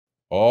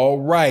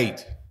All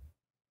right.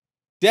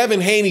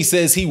 Devin Haney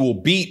says he will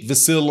beat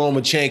Vasily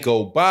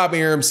Lomachenko. Bob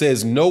Arum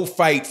says no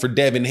fight for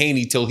Devin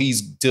Haney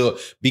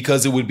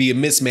because it would be a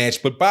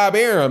mismatch. But Bob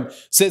Arum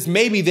says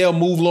maybe they'll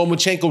move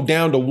Lomachenko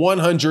down to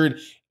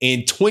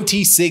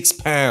 126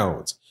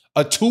 pounds.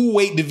 A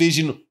 2-weight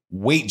division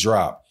weight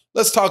drop.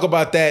 Let's talk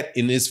about that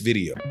in this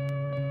video.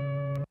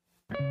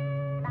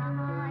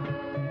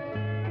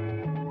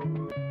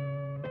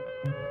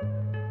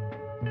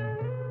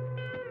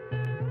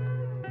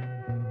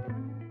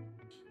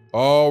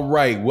 All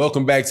right,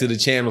 welcome back to the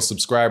channel,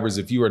 subscribers.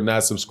 If you are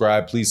not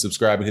subscribed, please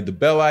subscribe and hit the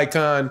bell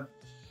icon.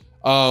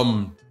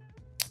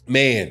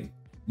 Man,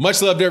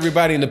 much love to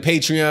everybody in the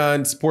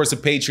Patreon, supports the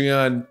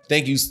Patreon.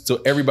 Thank you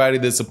to everybody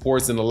that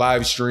supports in the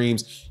live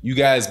streams. You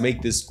guys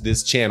make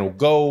this channel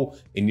go,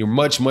 and you're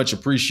much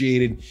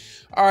appreciated.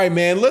 All right,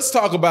 man, let's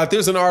talk about,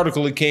 there's an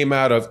article that came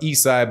out of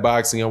Eastside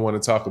Boxing I want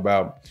to talk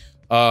about.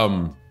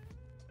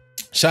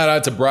 Shout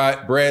out to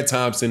Brad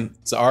Thompson.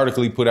 It's an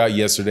article he put out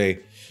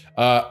yesterday.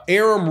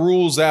 Arum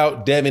rules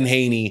out Devin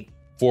Haney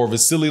for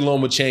Vasily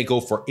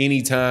Lomachenko for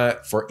any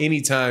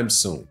time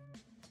soon.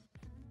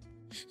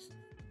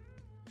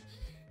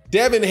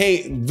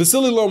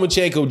 Vasily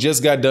Lomachenko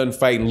just got done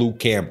fighting Luke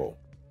Campbell.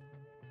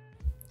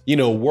 You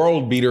know,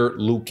 world beater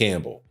Luke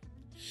Campbell.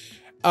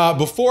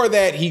 Before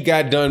that, he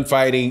got done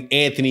fighting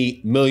Anthony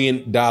 $1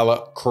 Million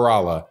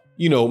Corrala.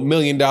 You know, $1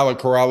 Million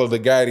Corrala, the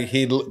guy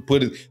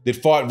that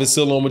fought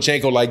Vasily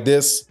Lomachenko like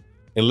this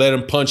and let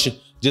him punch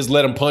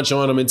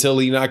on him until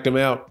he knocked him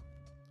out.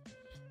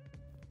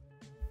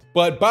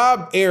 But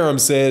Bob Arum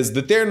says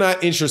that they're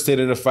not interested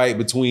in a fight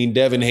between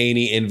Devin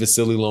Haney and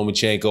Vasily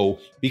Lomachenko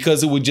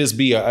because it would just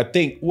be I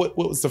think, what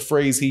was the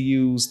phrase he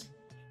used?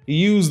 He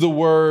used the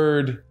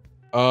word,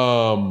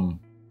 no.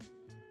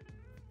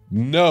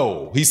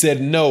 He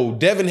said, no,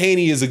 Devin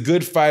Haney is a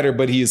good fighter,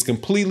 but he is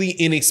completely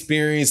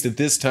inexperienced at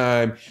this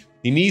time.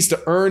 He needs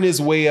to earn his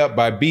way up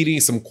by beating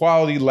some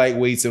quality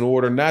lightweights in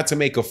order not to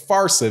make a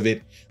farce of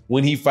it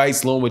when he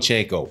fights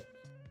Lomachenko.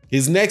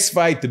 His next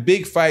fight, the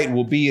big fight,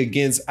 will be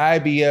against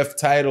IBF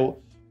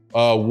title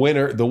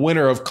winner, the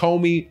winner of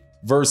Comey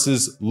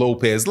versus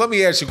Lopez. Let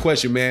me ask you a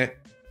question, man.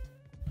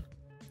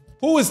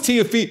 Who is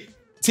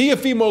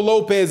Teofimo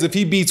Lopez if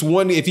he beats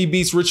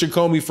Richard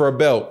Comey for a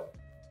belt?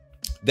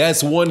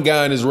 That's one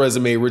guy on his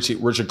resume, Richard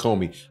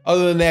Comey.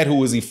 Other than that,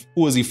 who has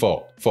he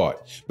fought?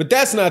 But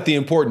that's not the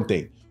important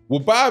thing.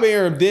 What Bob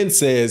Arum then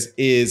says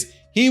is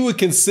he would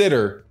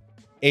consider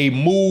a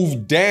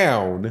move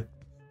down.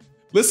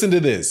 Listen to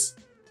this.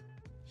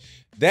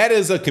 That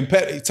is a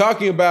competitor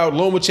talking about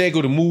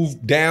Lomachenko to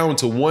move down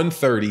to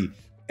 130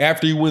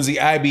 after he wins the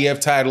IBF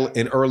title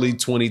in early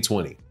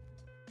 2020.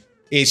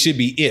 It should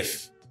be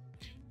if.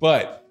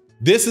 But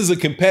this is a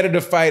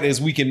competitive fight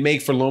as we can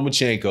make for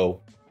Lomachenko.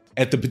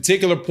 At the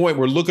particular point,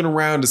 we're looking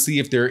around to see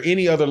if there are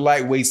any other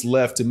lightweights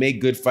left to make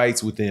good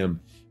fights with him.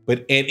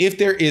 And if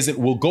there isn't,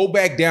 we'll go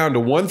back down to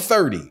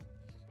 130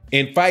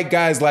 and fight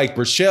guys like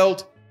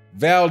Berchelt,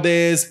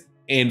 Valdez,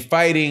 and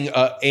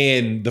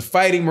the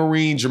Fighting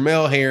Marine,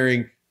 Jamel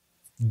Herring,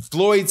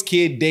 Floyd's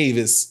Kid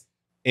Davis,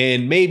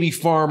 and maybe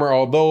Farmer,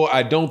 although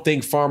I don't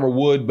think Farmer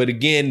would, but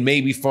again,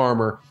 maybe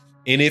Farmer.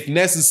 And if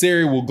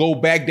necessary, we'll go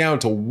back down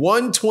to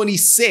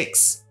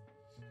 126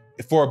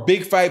 for a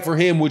big fight for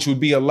him, which would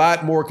be a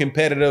lot more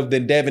competitive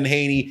than Devin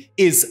Haney,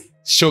 is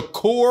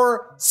Shakur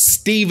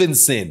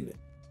Stevenson,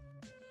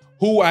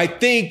 who I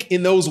think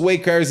in those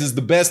weight classes is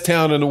the best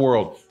talent in the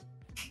world.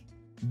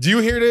 Do you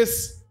hear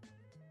this?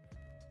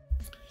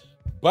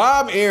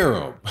 Bob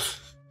Arum.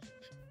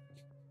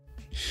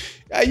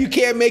 You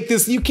can't make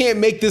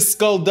this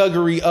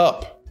skullduggery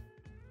up.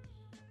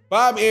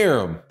 Bob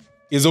Arum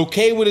is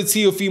okay with a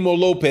Teofimo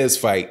Lopez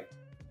fight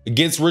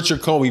against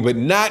Richard Comey, but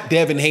not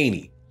Devin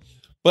Haney.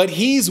 But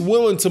he's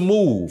willing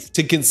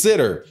to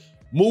consider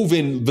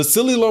moving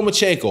Vasily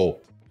Lomachenko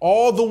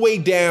all the way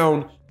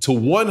down to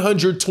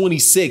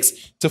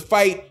 126 to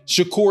fight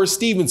Shakur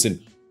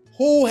Stevenson.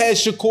 Who has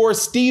Shakur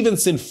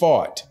Stevenson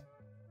fought?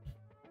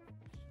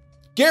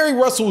 Gary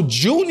Russell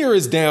Jr.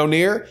 is down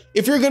there.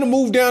 If you're going to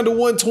move down to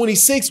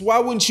 126, why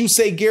wouldn't you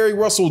say Gary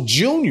Russell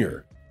Jr.?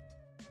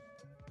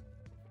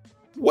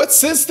 What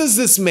sense does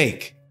this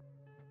make?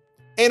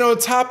 And on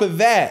top of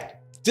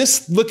that,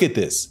 just look at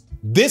this.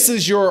 This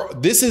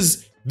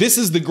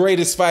is the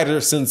greatest fighter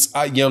since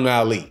young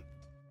Ali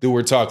that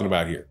we're talking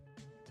about here.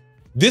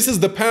 This is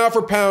the pound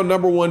for pound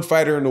 #1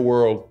 fighter in the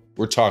world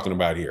we're talking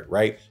about here,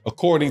 right?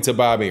 According to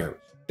Bob Arum.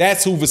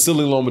 That's who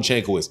Vasily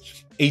Lomachenko is.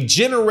 A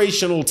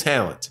generational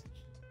talent.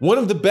 One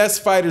of the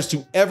best fighters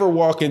to ever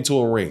walk into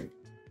a ring.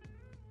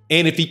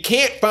 And if he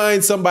can't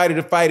find somebody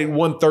to fight at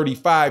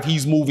 135,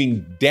 he's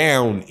moving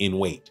down in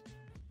weight.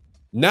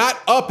 Not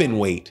up in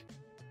weight.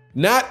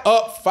 Not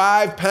up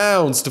 5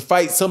 pounds to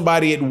fight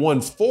somebody at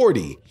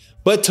 140,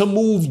 but to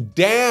move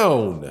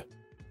down.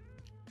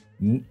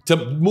 To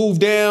move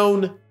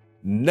down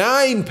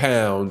 9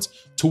 pounds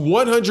to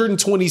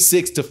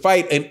 126 to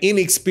fight an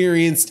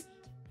inexperienced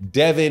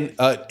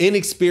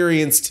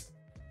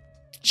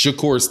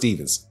Shakur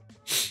Stevenson.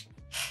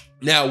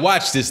 Now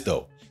watch this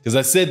though. because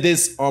I said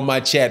this on my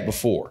chat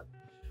before.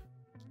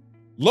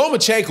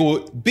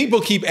 Lomachenko,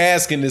 people keep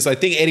asking this. I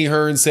think Eddie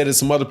Hearn said it.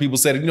 Some other people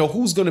said it.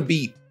 Who's going to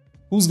beat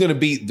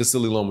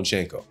Vasily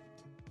Lomachenko?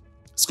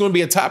 It's going to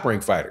be a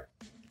top-ranked fighter.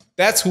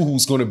 That's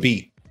who's going to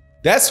beat.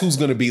 That's who's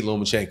going to beat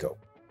Lomachenko.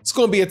 It's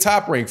going to be a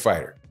top-ranked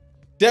fighter.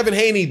 Devin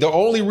Haney, the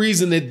only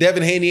reason that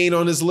Devin Haney ain't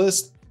on this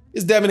list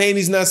is Devin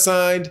Haney's not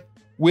signed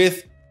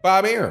with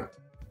Bob Arum.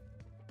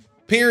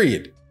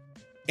 Period.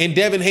 And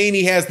Devin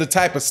Haney has the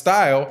type of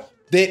style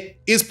that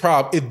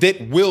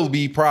will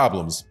be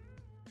problems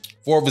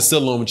for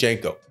Vasily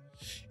Lomachenko.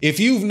 If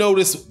you've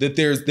noticed that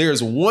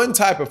there's one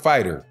type of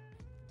fighter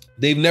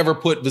they've never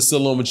put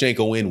Vasily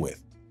Lomachenko in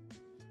with.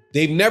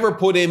 They've never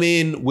put him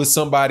in with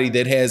somebody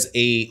that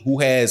who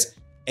has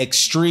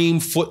extreme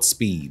foot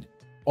speed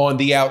on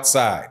the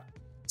outside.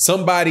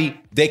 Somebody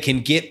that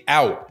can get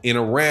out and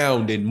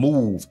around and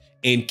move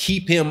and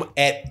keep him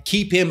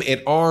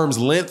at arm's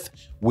length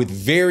with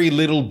very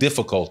little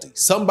difficulty.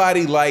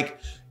 Somebody like,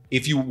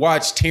 if you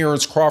watch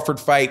Terrence Crawford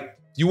fight,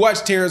 you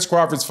watch Terrence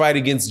Crawford's fight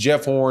against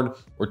Jeff Horn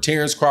or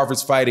Terrence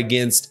Crawford's fight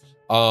against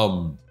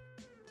Yuriorkis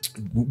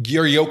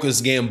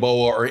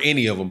Gamboa or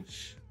any of them,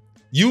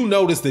 you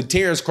notice that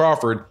Terrence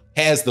Crawford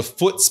has the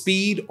foot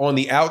speed on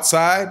the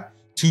outside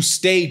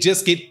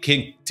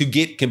to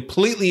get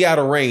completely out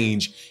of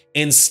range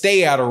and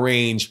stay out of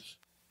range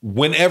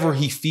whenever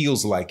he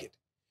feels like it.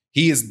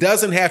 He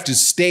doesn't have to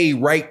stay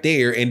right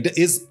there and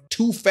is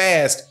too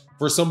fast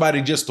for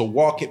somebody just to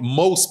walk it.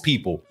 Most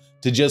people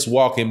to just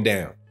walk him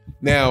down.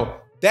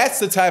 Now, that's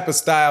the type of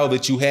style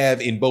that you have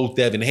in both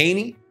Devin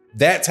Haney,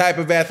 that type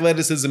of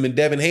athleticism in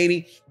Devin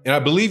Haney, and I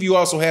believe you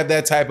also have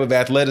that type of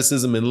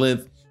athleticism and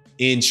length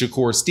in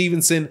Shakur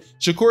Stevenson.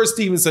 Shakur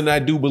Stevenson, I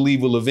do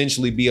believe, will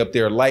eventually be up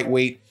there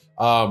lightweight.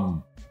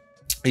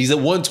 He's at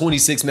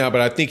 126 now, but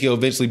I think he'll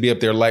eventually be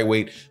up there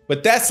lightweight.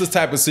 But that's the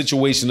type of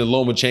situation that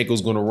Lomachenko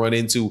is going to run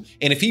into.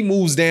 And if he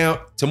moves down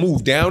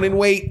in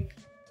weight,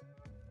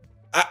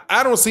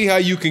 I don't see how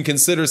you can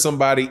consider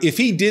somebody. If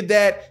he did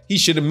that, he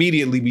should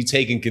immediately be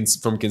taken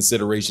from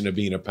consideration of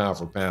being the pound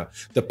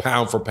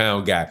for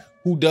pound guy.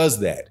 Who does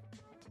that?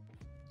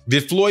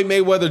 Did Floyd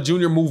Mayweather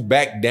Jr. move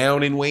back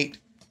down in weight?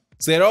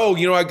 Said, oh,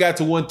 I got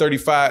to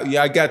 135.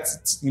 Yeah, I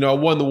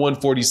won the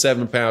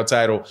 147 pound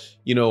title.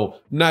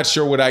 Not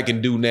sure what I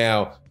can do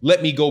now.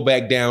 Let me go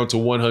back down to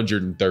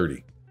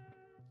 130.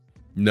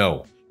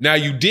 No. Now,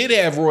 you did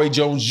have Roy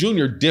Jones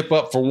Jr. dip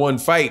up for one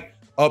fight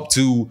up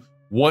to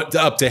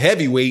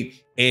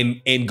heavyweight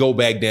and go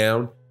back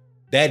down.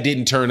 That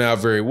didn't turn out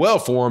very well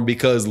for him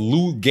because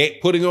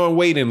putting on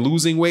weight and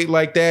losing weight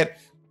like that,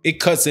 it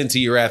cuts into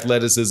your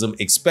athleticism,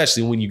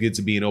 especially when you get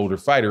to be an older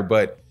fighter.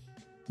 But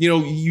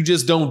you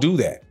just don't do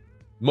that.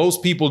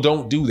 Most people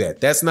don't do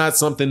that. That's not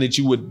something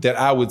that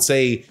I would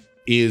say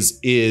is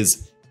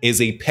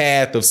a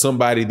path of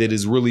somebody that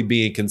is really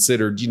being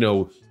considered,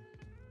 the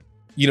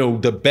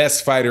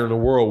best fighter in the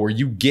world, where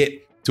you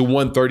get to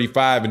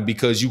 135 and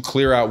because you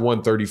clear out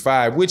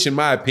 135, which in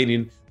my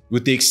opinion,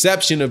 with the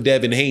exception of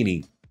Devin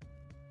Haney,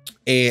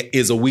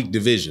 is a weak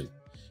division,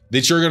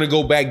 that you're going to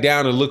go back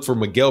down and look for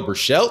Miguel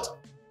Berchelt.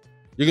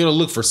 You're going to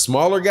look for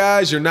smaller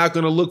guys. You're not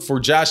going to look for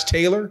Josh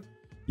Taylor.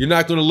 You're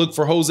not going to look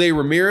for Jose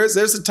Ramirez.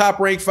 There's a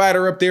top-ranked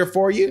fighter up there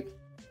for you.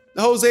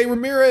 Jose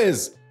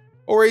Ramirez.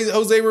 Or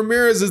Jose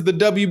Ramirez is the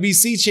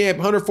WBC champ,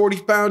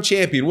 140-pound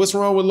champion. What's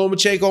wrong with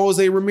Lomachenko,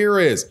 Jose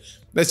Ramirez?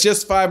 That's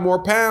just 5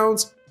 more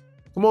pounds.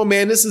 Come on,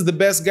 man. This is the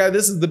best guy.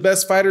 This is the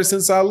best fighter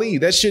since Ali.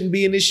 That shouldn't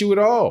be an issue at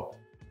all.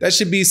 That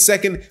should be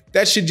second.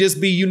 That should just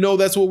be,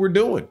 that's what we're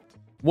doing.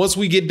 Once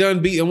we get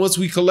done and once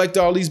we collect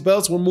all these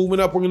belts, we're moving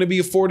up. We're going to be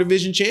a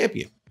 4-division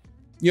champion.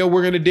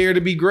 We're going to dare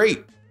to be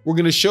great. We're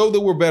going to show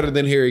that we're better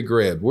than Harry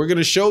Greb. We're going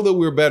to show that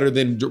we're better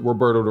than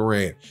Roberto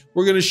Duran.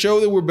 We're going to show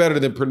that we're better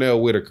than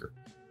Pernell Whitaker.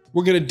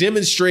 We're going to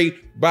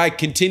demonstrate by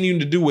continuing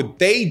to do what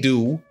they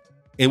do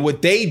and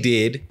what they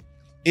did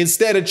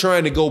instead of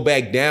trying to go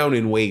back down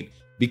in weight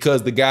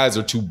because the guys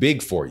are too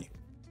big for you.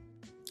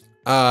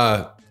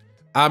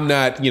 I'm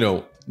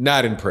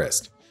not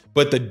impressed.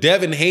 But the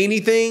Devin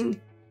Haney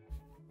thing,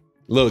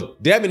 look,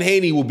 Devin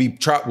Haney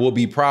will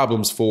be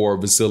problems for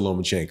Vasily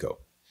Lomachenko.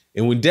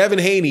 And when Devin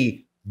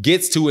Haney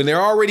gets to, and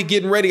they're already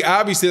getting ready,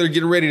 obviously they're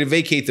getting ready to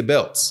vacate the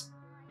belts.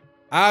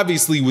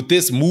 Obviously, with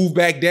this move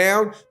back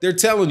down, they're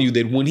telling you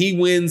that when he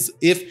wins,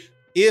 if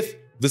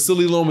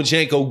Vasily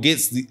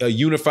Lomachenko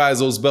unifies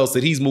those belts,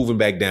 that he's moving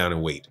back down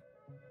in weight.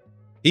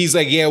 He's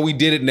like, yeah, we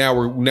did it.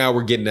 Now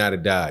we're getting out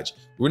of Dodge.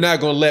 We're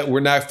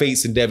not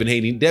facing Devin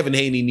Haney. Devin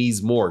Haney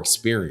needs more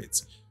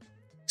experience.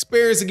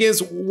 Experience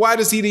against, why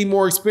does he need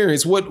more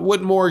experience?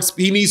 What more,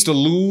 he needs to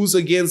lose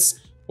against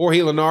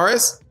Jorge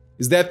Linares?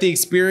 Is that the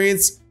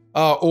experience?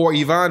 Or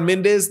Ivan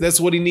Mendez? That's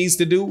what he needs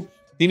to do?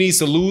 He needs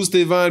to lose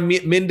to Ivan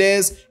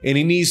Mendez and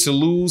he needs to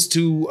lose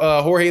to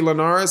Jorge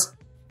Linares?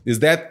 Is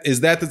that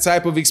the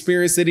type of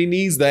experience that he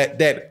needs?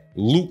 That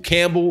Luke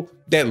Campbell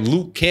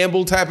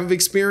type of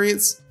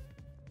experience?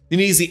 He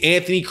needs the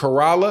Anthony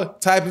Corrala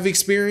type of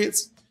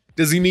experience?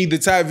 Does he need the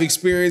type of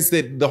experience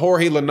that the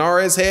Jorge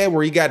Linares had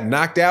where he got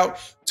knocked out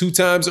 2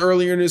 times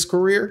earlier in his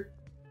career?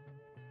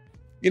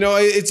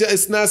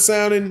 it's not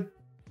sounding,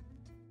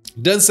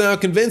 doesn't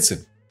sound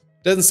convincing.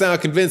 Doesn't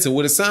sound convincing.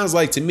 What it sounds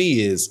like to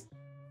me is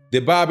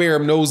that Bob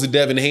Arum knows that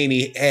Devin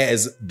Haney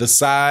has the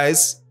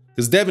size,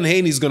 because Devin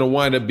Haney's going to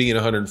wind up being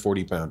a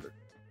 140-pounder.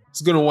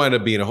 He's going to wind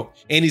up being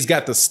and he's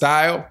got the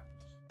style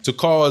to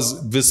cause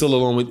Vasily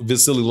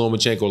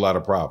Lomachenko a lot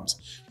of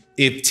problems.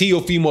 If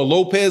Teofimo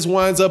Lopez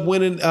winds up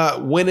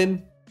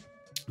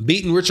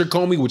beating Richard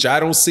Comey, which I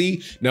don't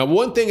see. Now,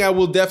 one thing I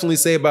will definitely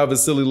say about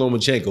Vasily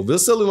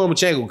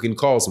Lomachenko can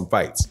call some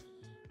fights.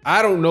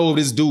 I don't know if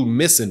this dude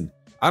missing.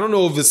 I don't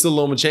know if Vasily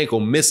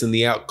Lomachenko missing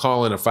the out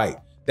calling a fight.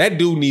 That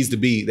dude needs to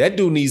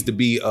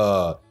be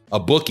a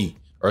bookie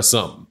or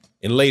something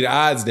and lay the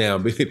odds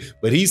down.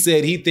 But he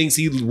said he thinks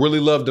he really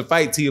loved to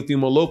fight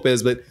Teofimo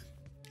Lopez, but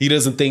he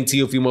doesn't think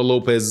Teofimo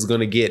Lopez is going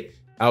to get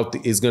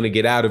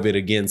out of it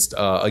against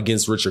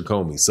Richard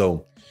Comey.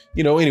 So,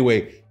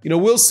 anyway,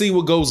 we'll see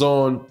what goes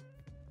on.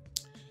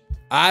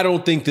 I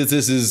don't think that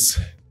this is,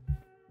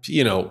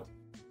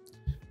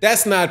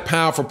 that's not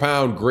pound for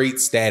pound great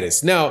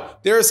status. Now,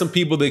 there are some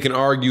people that can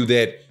argue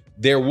that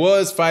there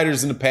was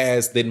fighters in the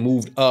past that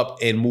moved up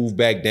and moved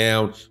back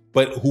down,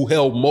 but who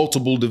held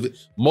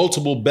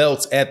multiple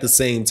belts at the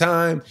same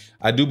time.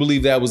 I do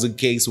believe that was the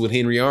case with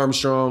Henry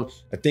Armstrong.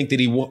 I think that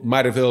he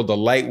might have held the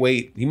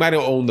lightweight. He might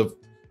have owned the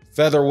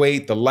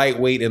featherweight, the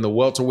lightweight, and the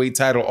welterweight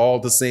title all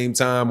at the same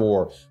time,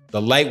 or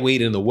the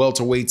lightweight and the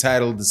welterweight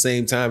title at the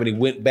same time. And he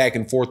went back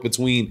and forth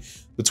between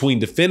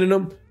defending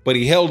them, but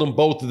he held them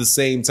both at the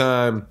same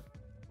time.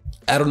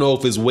 I don't know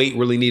if his weight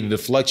really needed to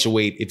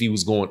fluctuate if he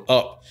was going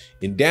up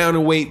and down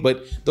in weight,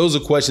 but those are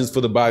questions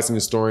for the boxing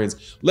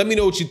historians. Let me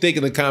know what you think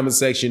in the comment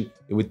section.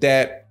 And with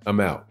that,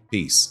 I'm out.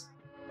 Peace.